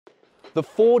The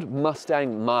Ford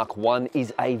Mustang Mach 1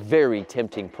 is a very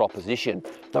tempting proposition.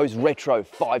 Those retro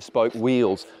 5-spoke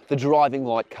wheels, the driving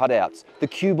light cutouts, the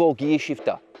cue ball gear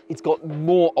shifter. It's got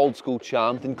more old school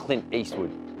charm than Clint Eastwood.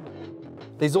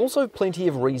 There's also plenty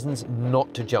of reasons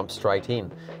not to jump straight in,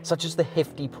 such as the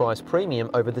hefty price premium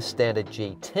over the standard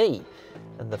GT,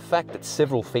 and the fact that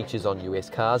several features on US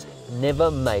cars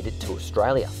never made it to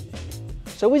Australia.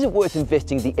 So is it worth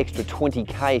investing the extra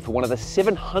 20k for one of the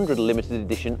 700 limited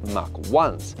edition Mach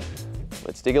 1s?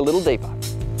 Let's dig a little deeper.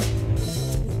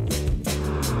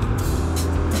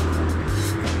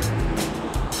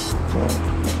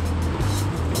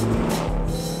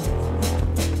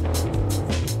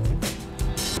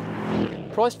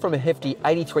 Priced from a hefty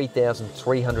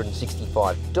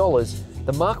 $83,365,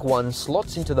 the Mach 1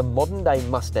 slots into the modern-day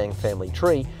Mustang family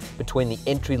tree between the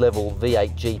entry-level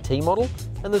V8 GT model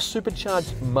and the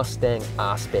supercharged Mustang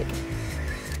R-Spec.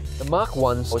 The Mach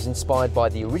 1 was inspired by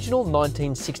the original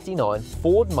 1969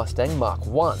 Ford Mustang Mach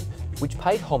 1, which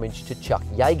paid homage to Chuck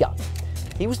Yeager.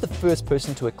 He was the first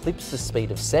person to eclipse the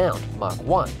speed of sound, Mach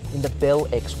 1, in the Bell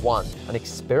X-1, an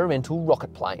experimental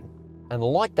rocket plane. And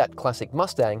like that classic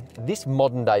Mustang, this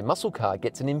modern-day muscle car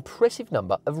gets an impressive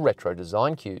number of retro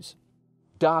design cues.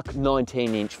 Dark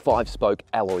 19-inch 5-spoke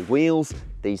alloy wheels,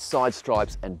 these side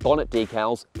stripes and bonnet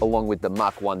decals, along with the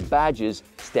Mach 1 badges,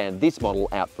 stand this model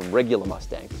out from regular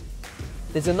Mustangs.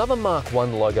 There's another Mach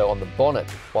 1 logo on the bonnet,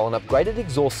 while an upgraded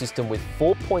exhaust system with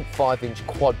 4.5-inch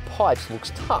quad pipes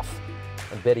looks tough.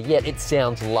 And better yet, it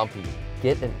sounds lumpy.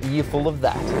 Get an earful of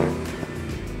that.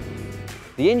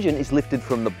 The engine is lifted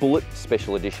from the Bullet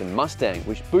Special Edition Mustang,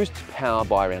 which boosts power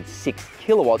by around 6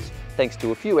 kilowatts, thanks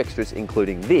to a few extras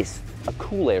including this, a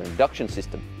cool air induction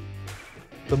system.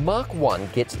 The Mach 1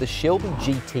 gets the Shelby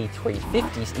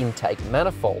GT350's intake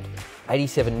manifold,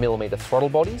 87mm throttle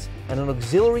bodies, and an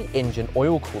auxiliary engine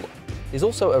oil cooler. There's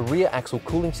also a rear axle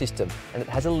cooling system, and it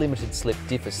has a limited slip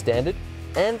diff as standard,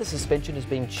 and the suspension has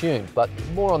been tuned, but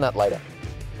more on that later.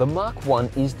 The Mach 1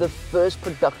 is the first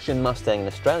production Mustang in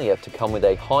Australia to come with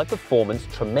a high-performance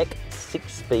Tremec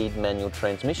 6-speed manual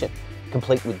transmission,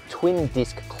 complete with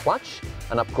twin-disc clutch,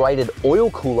 an upgraded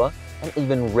oil cooler, and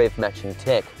even rev-matching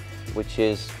tech, which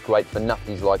is great for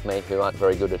nufties like me who aren't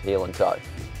very good at heel and toe.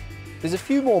 There's a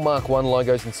few more Mach 1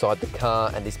 logos inside the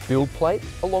car and this build plate,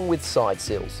 along with side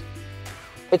sills.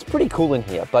 It's pretty cool in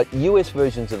here, but US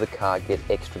versions of the car get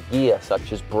extra gear,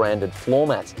 such as branded floor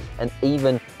mats, and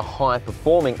even a higher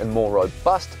performing and more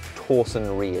robust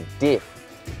Torsen rear diff.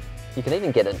 You can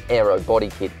even get an aero body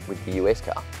kit with the US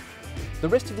car. The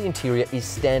rest of the interior is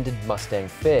standard Mustang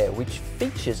fare, which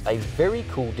features a very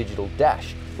cool digital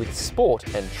dash with sport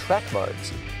and track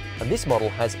modes. And this model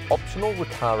has optional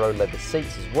Recaro leather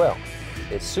seats as well.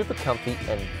 They're super comfy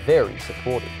and very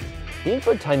supportive. The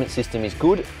infotainment system is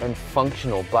good and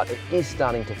functional, but it is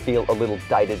starting to feel a little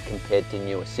dated compared to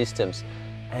newer systems.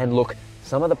 And look,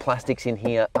 some of the plastics in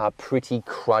here are pretty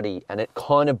cruddy, and it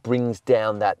kind of brings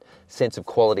down that sense of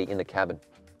quality in the cabin.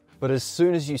 But as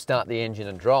soon as you start the engine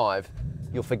and drive,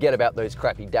 you'll forget about those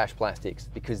crappy dash plastics,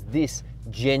 because this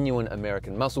genuine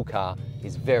American muscle car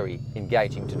is very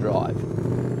engaging to drive.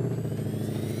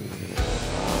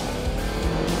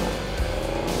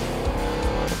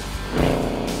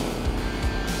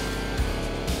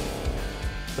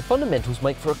 The fundamentals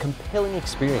make for a compelling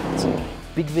experience.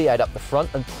 Big V8 up the front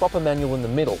and proper manual in the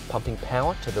middle, pumping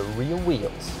power to the rear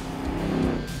wheels.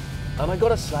 And I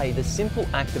gotta say, the simple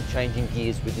act of changing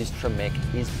gears with this Tremec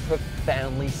is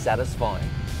profoundly satisfying.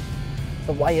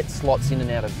 The way it slots in and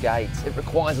out of gates, it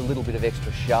requires a little bit of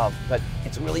extra shove, but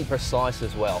it's really precise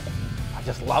as well. I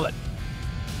just love it.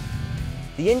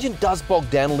 The engine does bog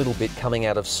down a little bit coming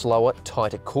out of slower,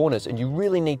 tighter corners, and you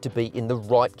really need to be in the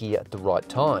right gear at the right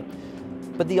time.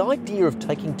 But the idea of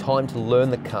taking time to learn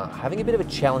the car, having a bit of a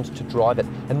challenge to drive it,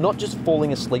 and not just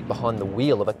falling asleep behind the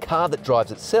wheel of a car that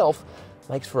drives itself,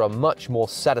 makes for a much more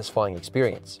satisfying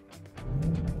experience.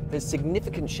 There's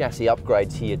significant chassis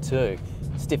upgrades here too.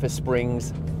 Stiffer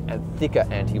springs and thicker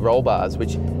anti-roll bars,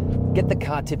 which get the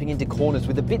car tipping into corners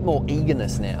with a bit more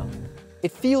eagerness now.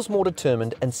 It feels more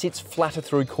determined and sits flatter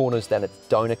through corners than its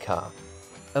donor car.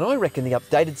 And I reckon the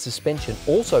updated suspension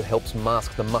also helps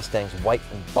mask the Mustang's weight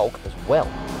and bulk as well.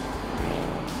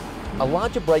 A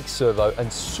larger brake servo and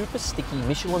super sticky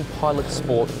Michelin Pilot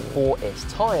Sport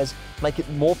 4S tyres make it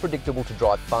more predictable to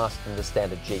drive fast than the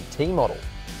standard GT model.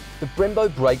 The Brembo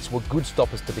brakes were good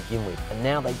stoppers to begin with, and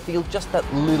now they feel just that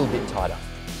little bit tighter.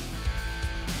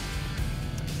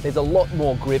 There's a lot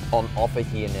more grip on offer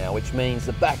here now, which means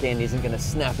the back end isn't going to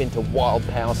snap into wild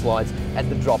power slides at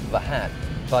the drop of a hat.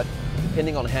 But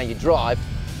depending on how you drive,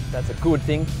 that's a good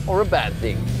thing or a bad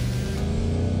thing.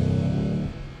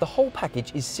 The whole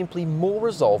package is simply more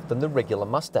resolved than the regular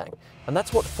Mustang, and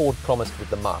that's what Ford promised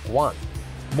with the Mach 1.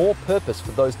 More purpose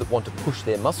for those that want to push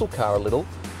their muscle car a little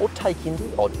or take in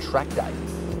the odd track day.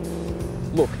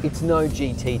 Look, it's no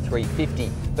GT 350,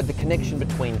 but the connection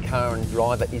between car and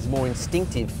driver is more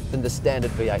instinctive than the standard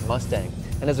V8 Mustang,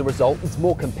 and as a result, it's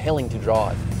more compelling to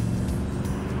drive.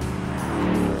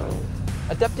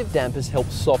 Adaptive dampers help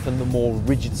soften the more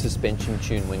rigid suspension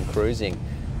tune when cruising.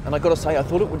 And I gotta say, I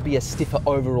thought it would be a stiffer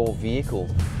overall vehicle,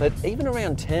 but even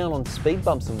around town on speed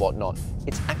bumps and whatnot,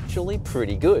 it's actually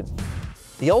pretty good.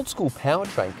 The old school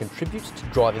powertrain contributes to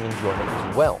driving enjoyment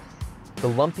as well. The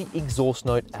lumpy exhaust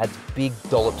note adds big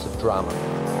dollops of drama.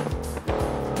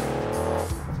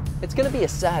 It's going to be a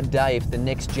sad day if the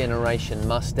next generation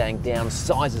Mustang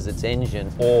downsizes its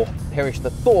engine, or, perish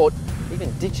the thought,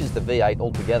 even ditches the V8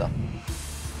 altogether.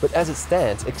 But as it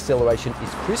stands, acceleration is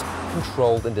crisp,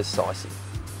 controlled and decisive.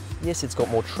 Yes, it's got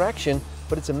more traction,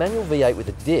 but it's a manual V8 with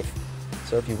a diff.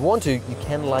 So if you want to, you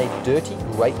can lay dirty,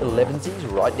 great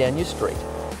 11s right down your street.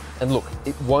 And look,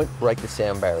 it won't break the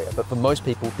sound barrier, but for most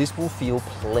people, this will feel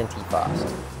plenty fast.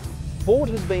 Ford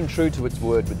has been true to its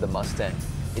word with the Mustang.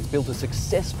 It's built a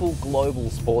successful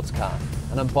global sports car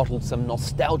and unbottled some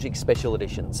nostalgic special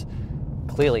editions,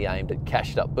 clearly aimed at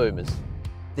cashed-up boomers.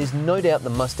 There's no doubt the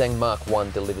Mustang Mach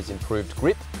 1 delivers improved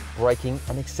grip, braking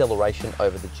and acceleration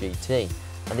over the GT,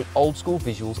 and the old-school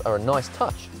visuals are a nice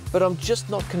touch, but I'm just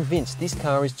not convinced this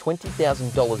car is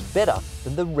 $20,000 better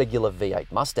than the regular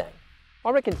V8 Mustang.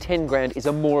 I reckon 10 grand is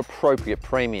a more appropriate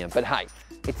premium, but hey,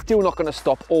 it's still not going to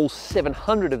stop all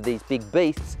 700 of these big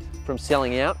beasts from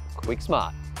selling out quick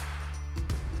smart.